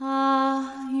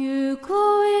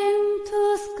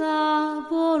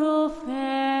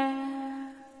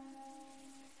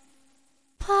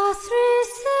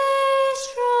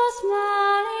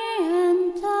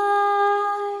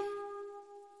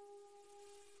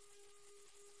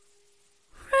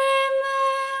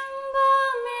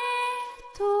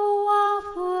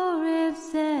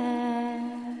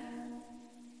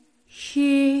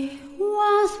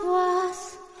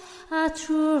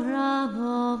true love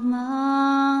of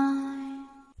mine.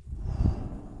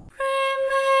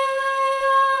 Remember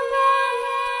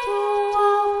to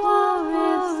walk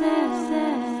with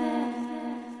them.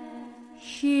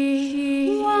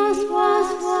 He was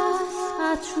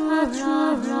a true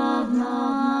love of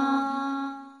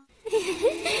mine.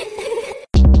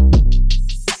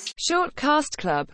 Short Cast Club